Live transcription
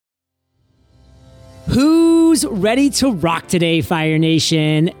Who's ready to rock today, Fire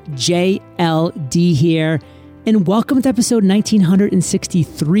Nation? JLD here, and welcome to episode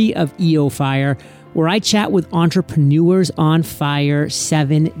 1963 of EO Fire, where I chat with entrepreneurs on fire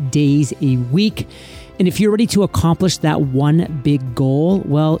 7 days a week. And if you're ready to accomplish that one big goal,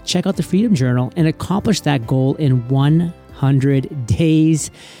 well, check out the Freedom Journal and accomplish that goal in 100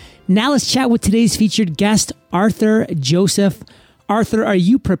 days. Now let's chat with today's featured guest, Arthur Joseph. Arthur, are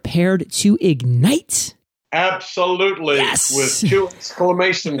you prepared to ignite? Absolutely. Yes. With 2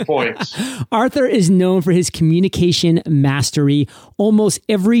 exclamation points. Arthur is known for his communication mastery. Almost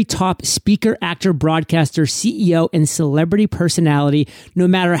every top speaker, actor, broadcaster, CEO, and celebrity personality, no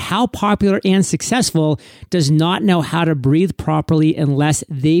matter how popular and successful, does not know how to breathe properly unless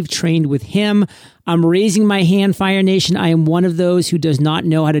they've trained with him. I'm raising my hand, Fire Nation. I am one of those who does not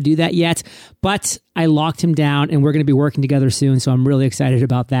know how to do that yet, but I locked him down and we're going to be working together soon, so I'm really excited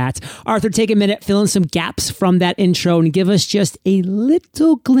about that. Arthur, take a minute, fill in some gaps from that intro and give us just a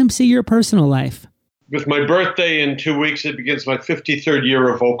little glimpse of your personal life. With my birthday in 2 weeks, it begins my 53rd year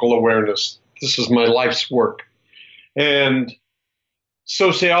of vocal awareness. This is my life's work. And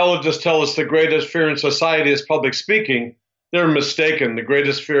sociologists tell us the greatest fear in society is public speaking. They're mistaken. The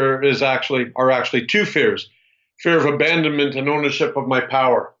greatest fear are actually 2 fears: fear of abandonment and ownership of my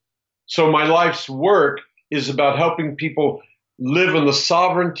power. So my life's work is about helping people live in the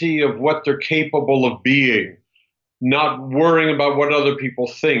sovereignty of what they're capable of being, not worrying about what other people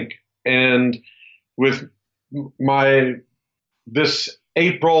think. And with this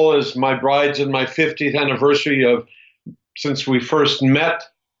April is my bride's and my 50th anniversary of since we first met,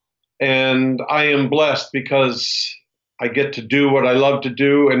 and I am blessed because I get to do what I love to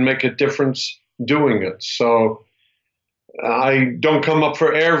do and make a difference doing it. So I don't come up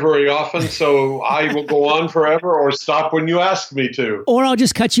for air very often, so I will go on forever or stop when you ask me to. Or I'll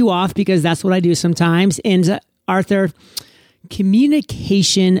just cut you off because that's what I do sometimes. And Arthur,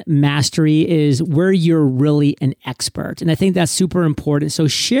 communication mastery is where you're really an expert. And I think that's super important. So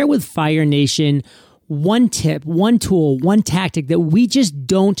share with Fire Nation one tip, one tool, one tactic that we just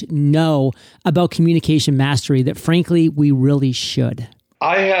don't know about communication mastery that frankly we really should.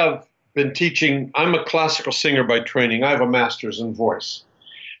 I have been teaching. I'm a classical singer by training. I have a master's in voice.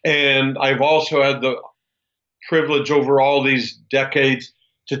 And I've also had the privilege over all these decades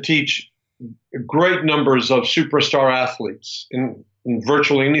to teach great numbers of superstar athletes in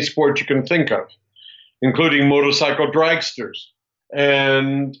virtually any sport you can think of, including motorcycle dragsters.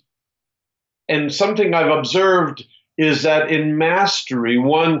 And something I've observed is that in mastery,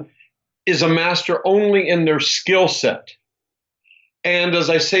 one is a master only in their skill set. And as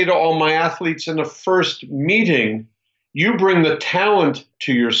I say to all my athletes in the first meeting, you bring the talent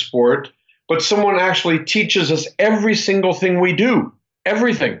to your sport, but someone actually teaches us every single thing we do,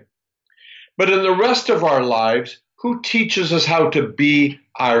 everything. But in the rest of our lives, who teaches us how to be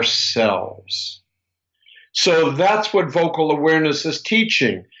ourselves? So that's what vocal awareness is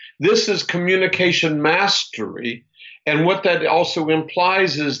teaching. This is communication mastery. And what that also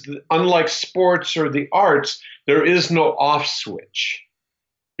implies is that unlike sports or the arts, there is no off switch,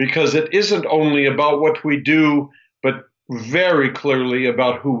 because it isn't only about what we do, but very clearly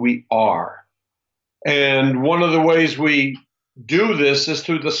about who we are. And one of the ways we do this is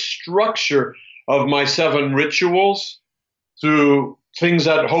through the structure of my 7 rituals, through things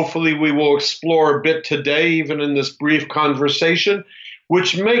that hopefully we will explore a bit today, even in this brief conversation,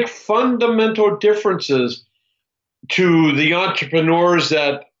 which make fundamental differences to the entrepreneurs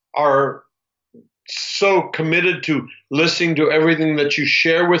that are so committed to listening to everything that you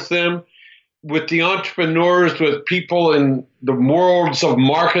share with them, with the entrepreneurs, with people in the worlds of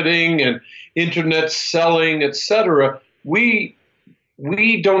marketing and internet selling, etc. We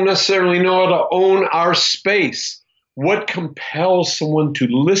don't necessarily know how to own our space. What compels someone to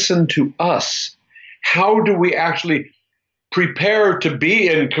listen to us? How do we actually prepare to be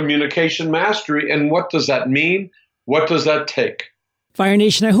in communication mastery? And what does that mean? What does that take? Fire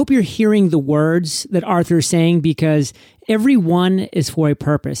Nation, I hope you're hearing the words that Arthur's saying, because everyone is for a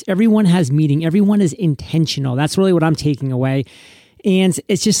purpose. Everyone has meaning. Everyone is intentional. That's really what I'm taking away. And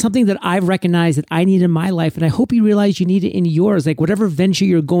it's just something that I've recognized that I need in my life. And I hope you realize you need it in yours. Like whatever venture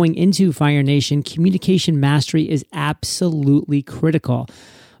you're going into, Fire Nation, communication mastery is absolutely critical.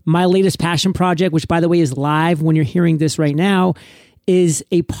 My latest passion project, which by the way is live when you're hearing this right now, is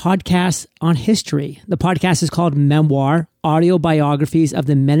a podcast on history. The podcast is called Memoir, Audio Biographies of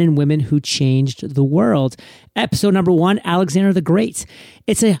the Men and Women Who Changed the World. Episode number 1, Alexander the Great.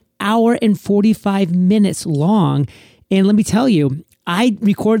 It's an hour and 45 minutes long. And let me tell you, I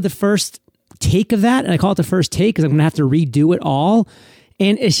recorded the first take of that, and I call it the first take because I'm going to have to redo it all.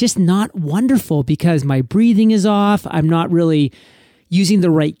 And it's just not wonderful because my breathing is off. I'm not really using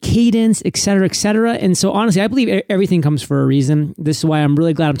the right cadence, et cetera, et cetera. And so honestly, I believe everything comes for a reason. This is why I'm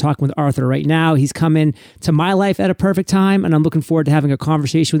really glad I'm talking with Arthur right now. He's come in to my life at a perfect time, and I'm looking forward to having a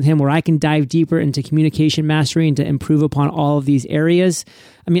conversation with him where I can dive deeper into communication mastery and to improve upon all of these areas.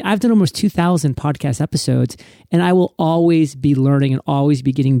 I mean, I've done almost 2,000 podcast episodes, and I will always be learning and always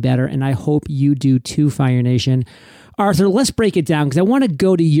be getting better. And I hope you do too, Fire Nation. Arthur, let's break it down because I want to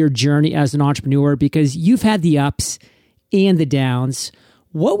go to your journey as an entrepreneur because you've had the ups and the downs.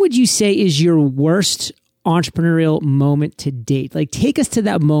 What would you say is your worst entrepreneurial moment to date? Like, take us to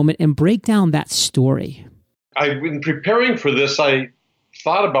that moment and break down that story. I've been preparing for this. I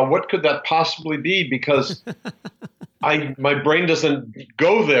thought about what could that possibly be because my brain doesn't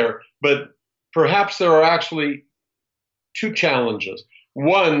go there, but perhaps there are actually two challenges.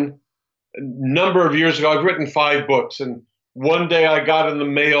 One, a number of years ago, I've written 5 books, and one day I got in the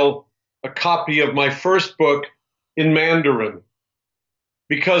mail a copy of my first book in Mandarin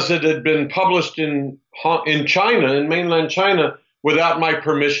because it had been published in China, in mainland China, without my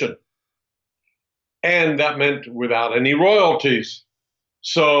permission. And that meant without any royalties.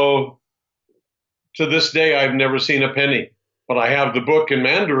 So to this day, I've never seen a penny, but I have the book in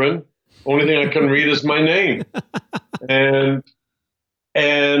Mandarin. Only thing I can read is my name. And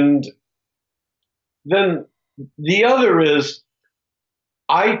then the other is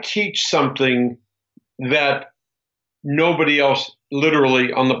I teach something that nobody else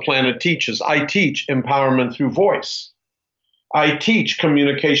literally on the planet teaches. I teach empowerment through voice. I teach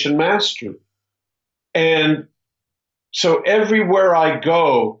communication mastery. And so everywhere I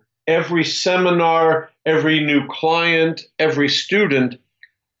go, every seminar, every new client, every student,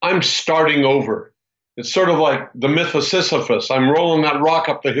 I'm starting over. It's sort of like the myth of Sisyphus. I'm rolling that rock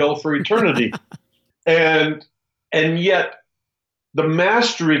up the hill for eternity. And yet the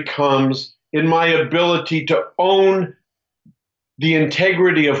mastery comes in my ability to own the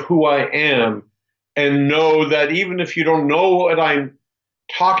integrity of who I am and know that even if you don't know what I'm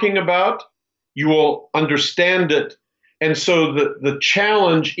talking about, you will understand it. And so the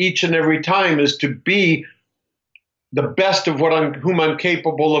challenge each and every time is to be the best of whom I'm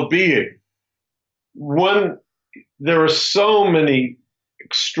capable of being. There are so many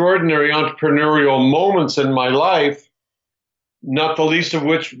extraordinary entrepreneurial moments in my life, not the least of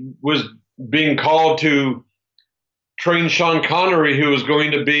which was being called to train Sean Connery, who was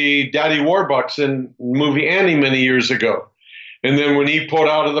going to be Daddy Warbucks in the movie Annie many years ago. And then when he pulled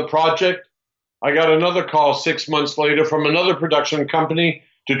out of the project, I got another call 6 months later from another production company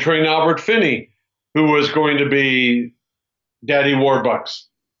to train Albert Finney, who was going to be Daddy Warbucks.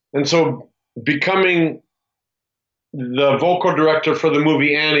 And so becoming the vocal director for the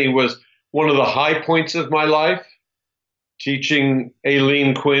movie Annie was one of the high points of my life, teaching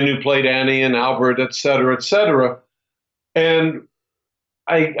Aileen Quinn, who played Annie, and Albert, et cetera, et cetera. And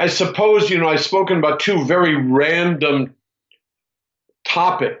I suppose, I've spoken about 2 very random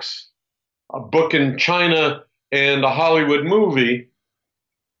topics, a book in China and a Hollywood movie.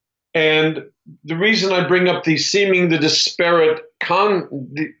 And the reason I bring up these seemingly disparate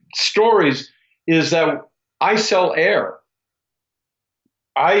stories is that I sell air.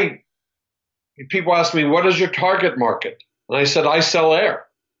 People ask me, what is your target market? And I said, I sell air.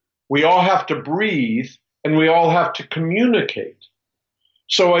 We all have to breathe and we all have to communicate.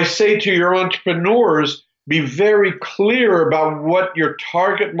 So I say to your entrepreneurs, be very clear about what your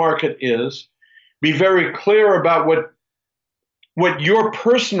target market is. Be very clear about what your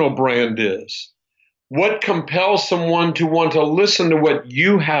personal brand is. What compels someone to want to listen to what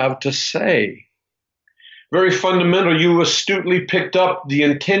you have to say? Very fundamental. You astutely picked up the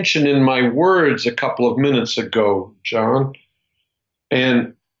intention in my words a couple of minutes ago, John.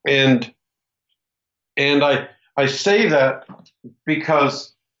 And I say that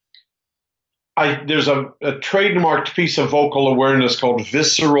because there's a trademarked piece of vocal awareness called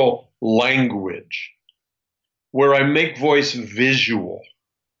visceral language, where I make voice visual.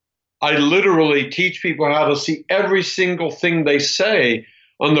 I literally teach people how to see every single thing they say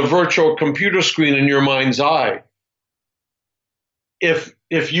on the virtual computer screen in your mind's eye. If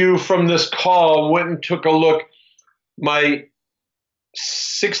you, from this call, went and took a look, my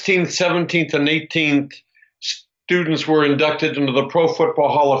 16th, 17th, and 18th students were inducted into the Pro Football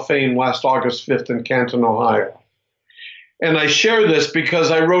Hall of Fame last August 5th in Canton, Ohio. And I share this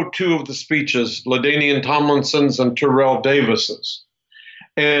because I wrote 2 of the speeches, LaDainian Tomlinson's and Terrell Davis's.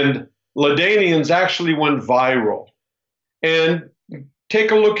 And LaDainian's actually went viral. And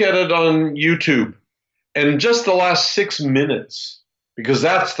take a look at it on YouTube. And just the last 6 minutes, because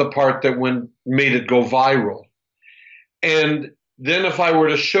that's the part that made it go viral. And then if I were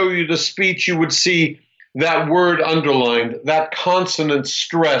to show you the speech, you would see that word underlined, that consonant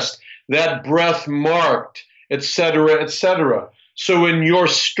stressed, that breath marked, etc., etc. So in your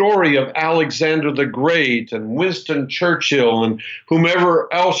story of Alexander the Great and Winston Churchill and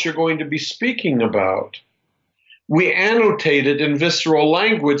whomever else you're going to be speaking about, we annotate it in visceral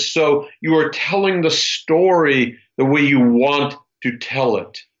language so you are telling the story the way you want to tell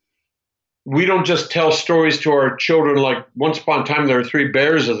it. We don't just tell stories to our children like once upon a time there were three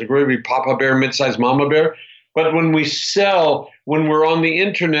bears, there's a great big Papa Bear, mid-sized Mama Bear. But when we sell, when we're on the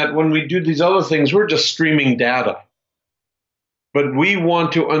internet, when we do these other things, we're just streaming data. But we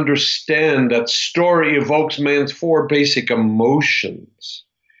want to understand that story evokes man's four basic emotions.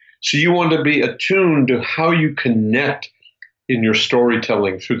 So you want to be attuned to how you connect in your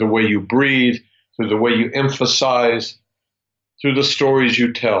storytelling through the way you breathe, through the way you emphasize, through the stories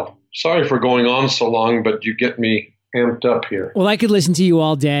you tell. Sorry for going on so long, but you get me amped up here. Well, I could listen to you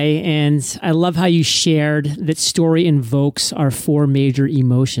all day, and I love how you shared that story invokes our four major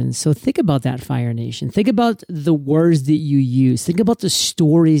emotions. So think about that, Fire Nation. Think about the words that you use. Think about the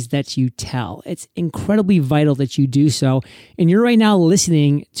stories that you tell. It's incredibly vital that you do so. And you're right now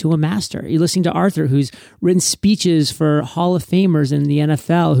listening to a master. You're listening to Arthur, who's written speeches for Hall of Famers in the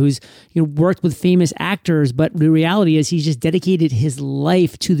NFL, who's worked with famous actors, but the reality is he's just dedicated his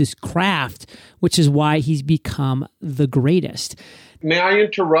life to this craft, which is why he's become the greatest. May I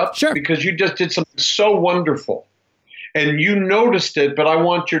interrupt? Sure. Because you just did something so wonderful. And you noticed it, but I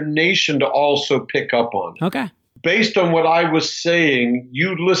want your nation to also pick up on it. Okay. Based on what I was saying,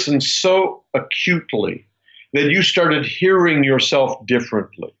 you listened so acutely that you started hearing yourself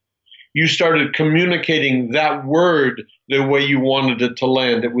differently. You started communicating that word the way you wanted it to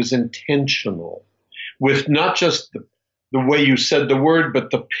land. It was intentional, with not just the way you said the word,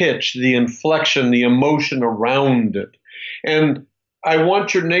 but the pitch, the inflection, the emotion around it. And I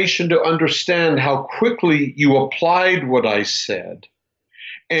want your nation to understand how quickly you applied what I said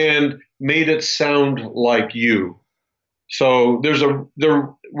and made it sound like you. So there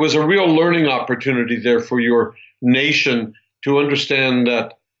was a real learning opportunity there for your nation to understand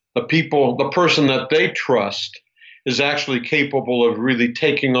that the person that they trust is actually capable of really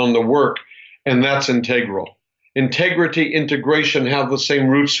taking on the work, and that's integral. Integrity, integration have the same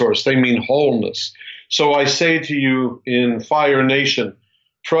root source. They mean wholeness. So I say to you in Fire Nation,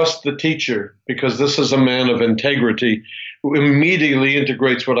 trust the teacher, because this is a man of integrity who immediately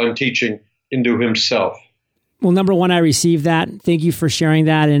integrates what I'm teaching into himself. Well, number one, I received that. Thank you for sharing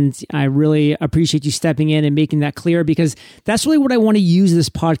that. And I really appreciate you stepping in and making that clear, because that's really what I want to use this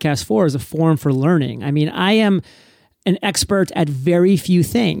podcast for, as a forum for learning. I mean, I am an expert at very few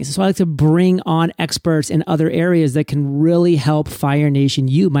things. So I like to bring on experts in other areas that can really help Fire Nation,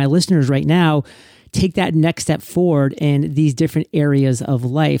 you, my listeners right now, take that next step forward in these different areas of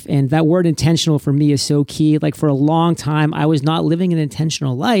life. And that word intentional for me is so key. Like for a long time, I was not living an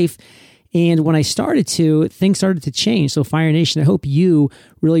intentional life. And when I started to, things started to change. So Fire Nation, I hope you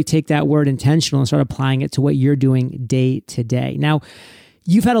really take that word intentional and start applying it to what you're doing day to day. Now,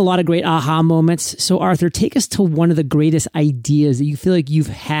 you've had a lot of great aha moments. So Arthur, take us to one of the greatest ideas that you feel like you've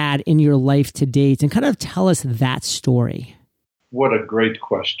had in your life to date and kind of tell us that story. What a great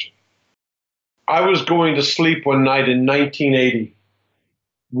question. I was going to sleep one night in 1980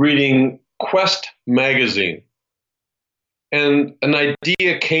 reading Quest magazine. And an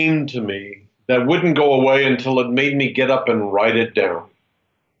idea came to me that wouldn't go away until it made me get up and write it down.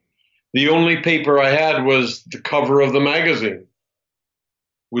 The only paper I had was the cover of the magazine,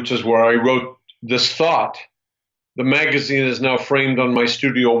 which is where I wrote this thought. The magazine is now framed on my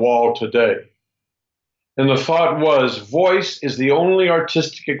studio wall today. And the thought was, voice is the only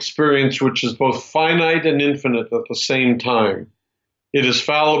artistic experience which is both finite and infinite at the same time. It is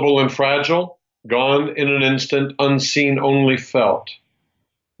fallible and fragile, gone in an instant, unseen, only felt.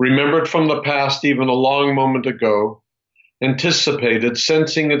 Remembered from the past even a long moment ago, anticipated,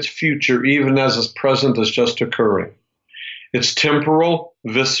 sensing its future even as its present is just occurring. It's temporal,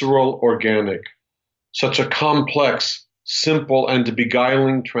 visceral, organic. Such a complex, simple, and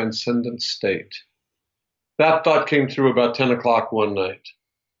beguiling transcendent state. That thought came through about 10 o'clock one night.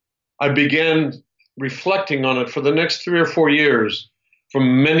 I began reflecting on it for the next 3 or 4 years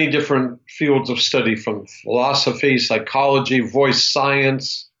from many different fields of study, from philosophy, psychology, voice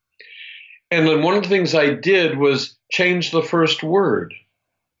science. And then one of the things I did was change the first word.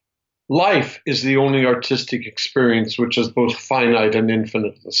 Life is the only artistic experience which is both finite and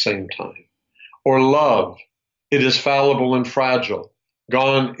infinite at the same time. Or love, it is fallible and fragile,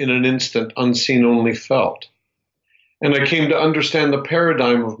 gone in an instant, unseen, only felt. And I came to understand the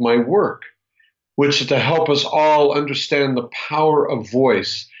paradigm of my work, which is to help us all understand the power of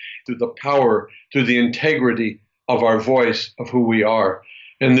voice, through the integrity of our voice, of who we are.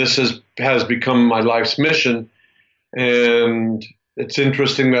 And this has become my life's mission. And it's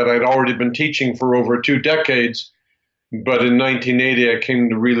interesting that I'd already been teaching for over 2 decades, but in 1980 I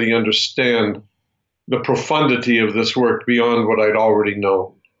came to really understand the profundity of this work beyond what I'd already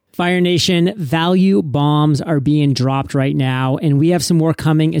known. Fire Nation, value bombs are being dropped right now, and we have some more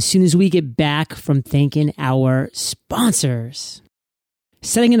coming as soon as we get back from thanking our sponsors.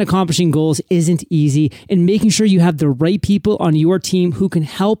 Setting and accomplishing goals isn't easy, and making sure you have the right people on your team who can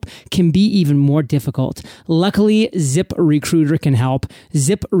help can be even more difficult. Luckily, ZipRecruiter can help.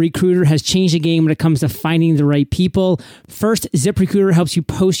 ZipRecruiter has changed the game when it comes to finding the right people. First, ZipRecruiter helps you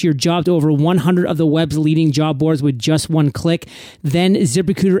post your job to over 100 of the web's leading job boards with just one click. Then,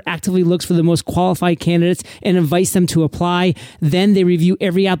 ZipRecruiter actively looks for the most qualified candidates and invites them to apply. Then, they review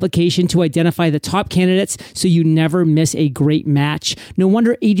every application to identify the top candidates so you never miss a great match. No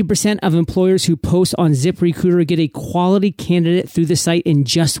wonder 80% of employers who post on ZipRecruiter get a quality candidate through the site in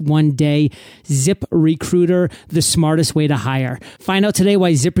just one day. ZipRecruiter, the smartest way to hire. Find out today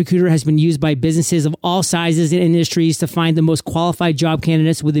why ZipRecruiter has been used by businesses of all sizes and industries to find the most qualified job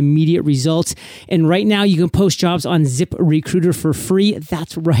candidates with immediate results. And right now, you can post jobs on ZipRecruiter for free.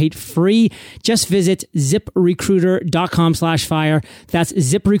 That's right, free. Just visit ZipRecruiter.com/fire. That's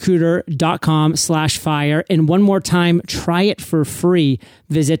ZipRecruiter.com/fire. And one more time, try it for free.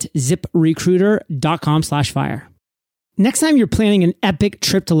 Visit ZipRecruiter.com/fire. Next time you're planning an epic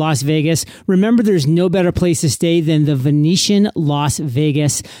trip to Las Vegas, remember there's no better place to stay than the Venetian Las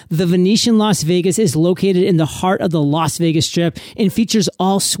Vegas. The Venetian Las Vegas is located in the heart of the Las Vegas Strip and features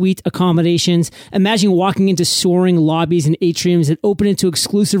all-suite accommodations. Imagine walking into soaring lobbies and atriums that open into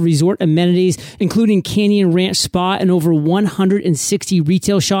exclusive resort amenities, including Canyon Ranch Spa and over 160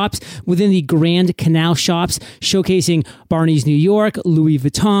 retail shops within the Grand Canal Shops, showcasing Barney's New York, Louis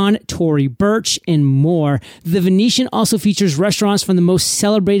Vuitton, Tory Burch, and more. The Venetian also features restaurants from the most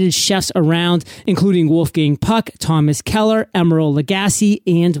celebrated chefs around, including Wolfgang Puck, Thomas Keller, Emeril Lagasse,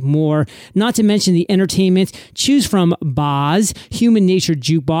 and more. Not to mention the entertainment. Choose from Boz, Human Nature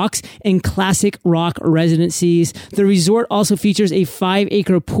Jukebox, and classic rock residencies. The resort also features a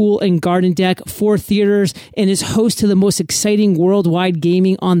 5-acre pool and garden deck, 4 theaters, and is host to the most exciting worldwide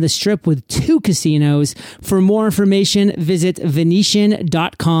gaming on the Strip with 2 casinos. For more information, visit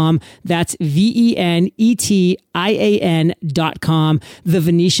Venetian.com. That's VENETIAN.com, the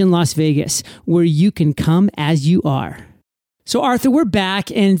Venetian Las Vegas, where you can come as you are. So Arthur, we're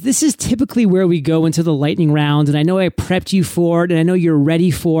back, and this is typically where we go into the lightning round, and I know I prepped you for it, and I know you're ready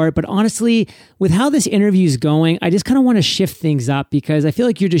for it, but honestly, with how this interview is going, I just kind of want to shift things up because I feel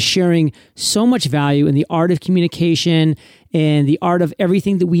like you're just sharing so much value in the art of communication and the art of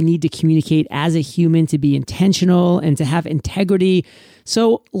everything that we need to communicate as a human to be intentional and to have integrity.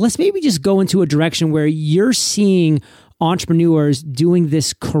 So let's maybe just go into a direction where you're seeing entrepreneurs doing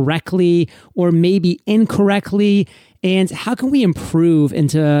this correctly or maybe incorrectly. And how can we improve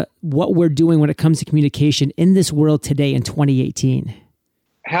into what we're doing when it comes to communication in this world today in 2018?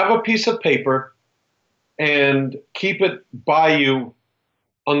 Have a piece of paper and keep it by you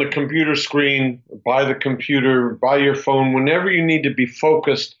on the computer screen, by the computer, by your phone, whenever you need to be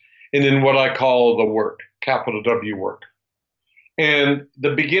focused and in what I call the work, capital W work. And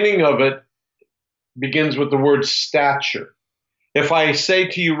the beginning of it begins with the word stature. If I say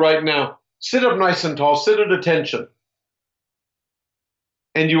to you right now, sit up nice and tall, sit at attention,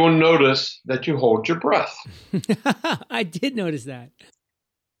 and you will notice that you hold your breath. I did notice that.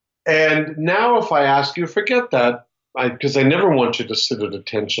 And now if I ask you, forget that, because I never want you to sit at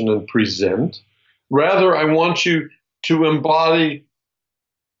attention and present. Rather, I want you to embody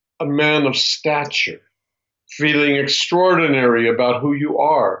a man of stature, feeling extraordinary about who you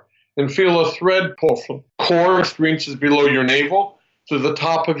are, and feel a thread pull from core 3 inches below your navel to the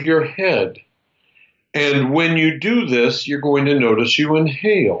top of your head. And when you do this, you're going to notice you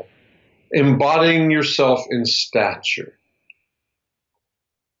inhale, embodying yourself in stature.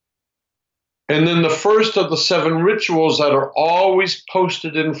 And then the first of the 7 rituals that are always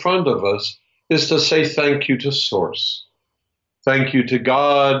posted in front of us is to say thank you to Source. Thank you to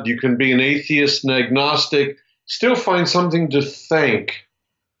God. You can be an atheist and agnostic, still find something to thank.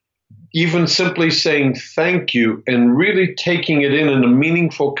 Even simply saying thank you and really taking it in a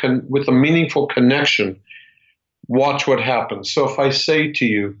meaningful with a meaningful connection, watch what happens. So if I say to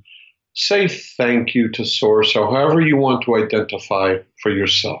you, say thank you to Source, or however you want to identify for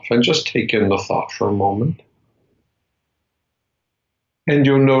yourself, and just take in the thought for a moment. And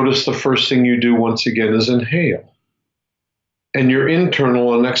you'll notice the first thing you do once again is inhale. and your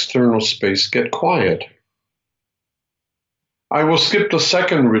internal and external space get quiet. I will skip the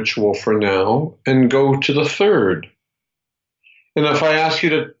second ritual for now and go to the third. And if I ask you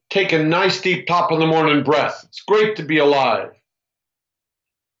to take a nice deep top of the morning breath, it's great to be alive.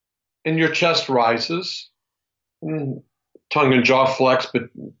 And your chest rises, tongue and jaw flex, but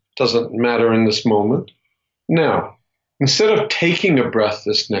doesn't matter in this moment. Now, instead of taking a breath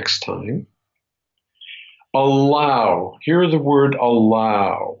this next time, allow, hear the word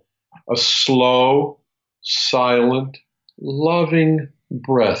allow, a slow, silent, loving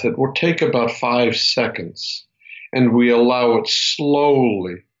breath. It will take about 5 seconds, and we allow it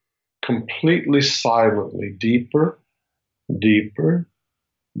slowly, completely silently, deeper, deeper,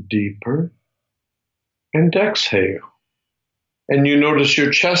 deeper, and exhale. And you notice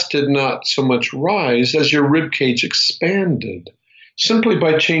your chest did not so much rise as your rib cage expanded, simply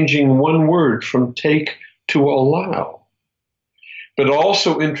by changing one word from take to allow. But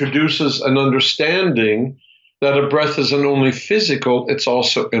also introduces an understanding that a breath isn't only physical, it's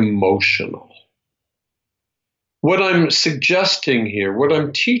also emotional. What I'm suggesting here, what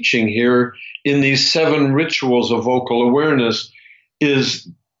I'm teaching here in these 7 rituals of vocal awareness is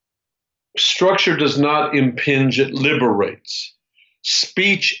structure does not impinge, it liberates.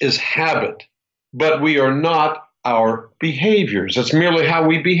 Speech is habit, but we are not our behaviors. It's merely how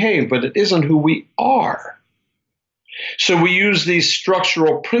we behave, but it isn't who we are. So we use these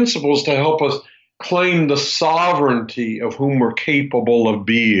structural principles to help us claim the sovereignty of whom we're capable of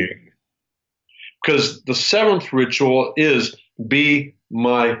being. Because the 7th ritual is be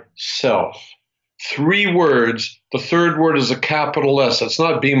myself. 3 words. The 3rd word is a capital S. It's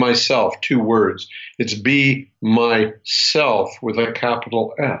not be myself, 2 words. It's be myself with a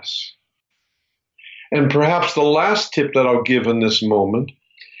capital S. And perhaps the last tip that I'll give in this moment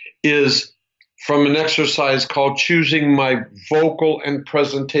is from an exercise called choosing my vocal and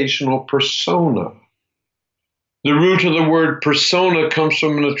presentational persona. The root of the word persona comes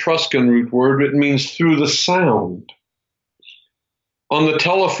from an Etruscan root word. It means through the sound. On the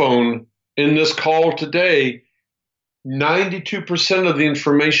telephone, in this call today, 92% of the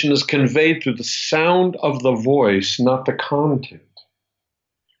information is conveyed through the sound of the voice, not the content.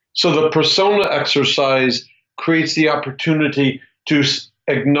 So the persona exercise creates the opportunity to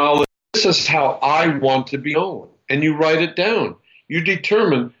acknowledge, this is how I want to be known. And you write it down. You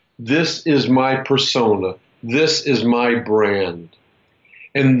determine, this is my persona. This is my brand.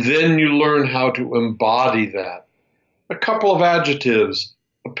 And then you learn how to embody that. A couple of adjectives,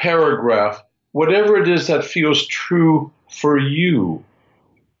 a paragraph, whatever it is that feels true for you.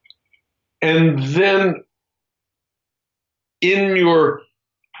 And then in your,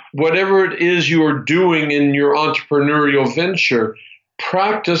 whatever it is you're doing in your entrepreneurial venture,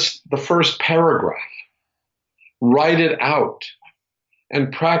 practice the first paragraph. Write it out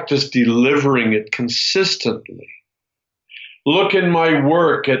and practice delivering it consistently. Look in my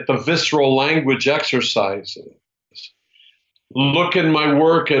work at the visceral language exercises. Look in my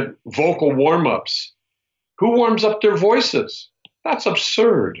work at vocal warm-ups. Who warms up their voices? That's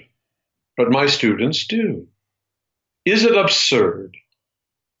absurd. But my students do. Is it absurd?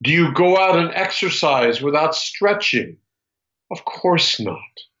 Do you go out and exercise without stretching? Of course not.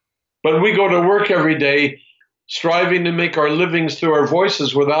 But we go to work every day striving to make our livings through our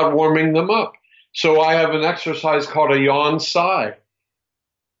voices without warming them up. So I have an exercise called a yawn sigh.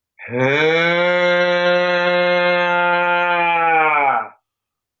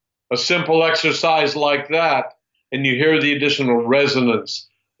 A simple exercise like that, and you hear the additional resonance,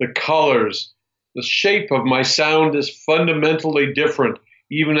 the colors, the shape of my sound is fundamentally different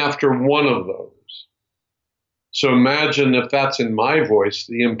even after one of those. So imagine if that's in my voice,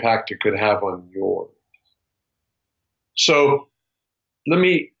 the impact it could have on yours. So let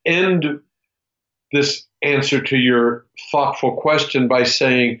me end this answer to your thoughtful question by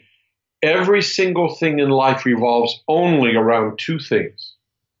saying every single thing in life revolves only around 2 things: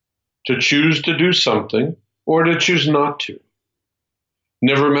 to choose to do something or to choose not to.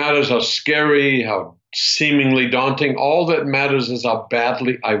 Never matters how scary, how seemingly daunting. All that matters is how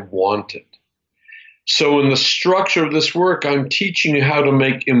badly I want it. So in the structure of this work, I'm teaching you how to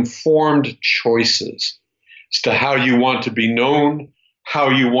make informed choices as to how you want to be known, how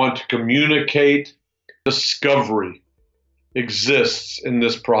you want to communicate. Discovery exists in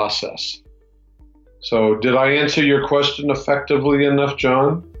this process. So did I answer your question effectively enough,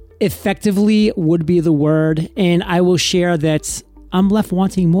 John? Effectively would be the word. And I will share that I'm left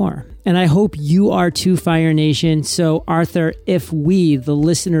wanting more. And I hope you are too, Fire Nation. So Arthur, if we, the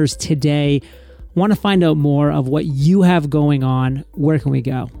listeners today, want to find out more of what you have going on, where can we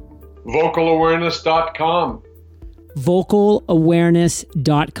go? Vocalawareness.com.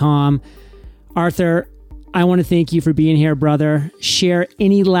 vocalawareness.com. Arthur, I want to thank you for being here, brother. Share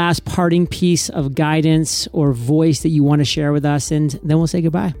any last parting piece of guidance or voice that you want to share with us, and then we'll say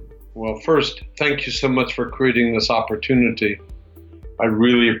goodbye. Well, first, thank you so much for creating this opportunity. I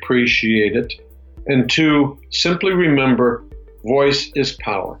really appreciate it. And two, simply remember, voice is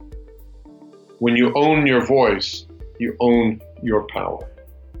power. When you own your voice, you own your power.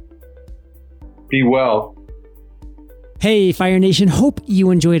 Be well. Hey, Fire Nation. Hope you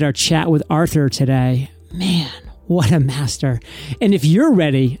enjoyed our chat with Arthur today. Man, what a master. And if you're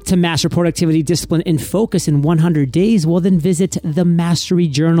ready to master productivity, discipline, and focus in 100 days, well, then visit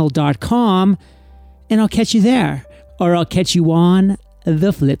themasteryjournal.com and I'll catch you there, or I'll catch you on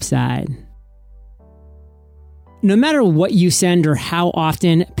the flip side. No matter what you send or how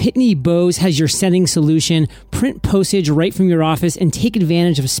often, Pitney Bowes has your sending solution. Print postage right from your office and take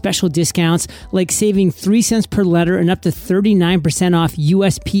advantage of special discounts like saving 3 cents per letter and up to 39% off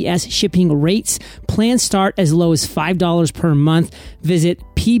USPS shipping rates. Plans start as low as $5 per month. Visit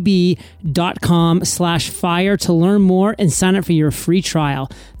pb.com/fire to learn more and sign up for your free trial.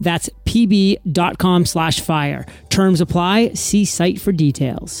 That's pb.com/fire. Terms apply. See site for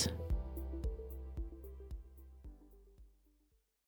details.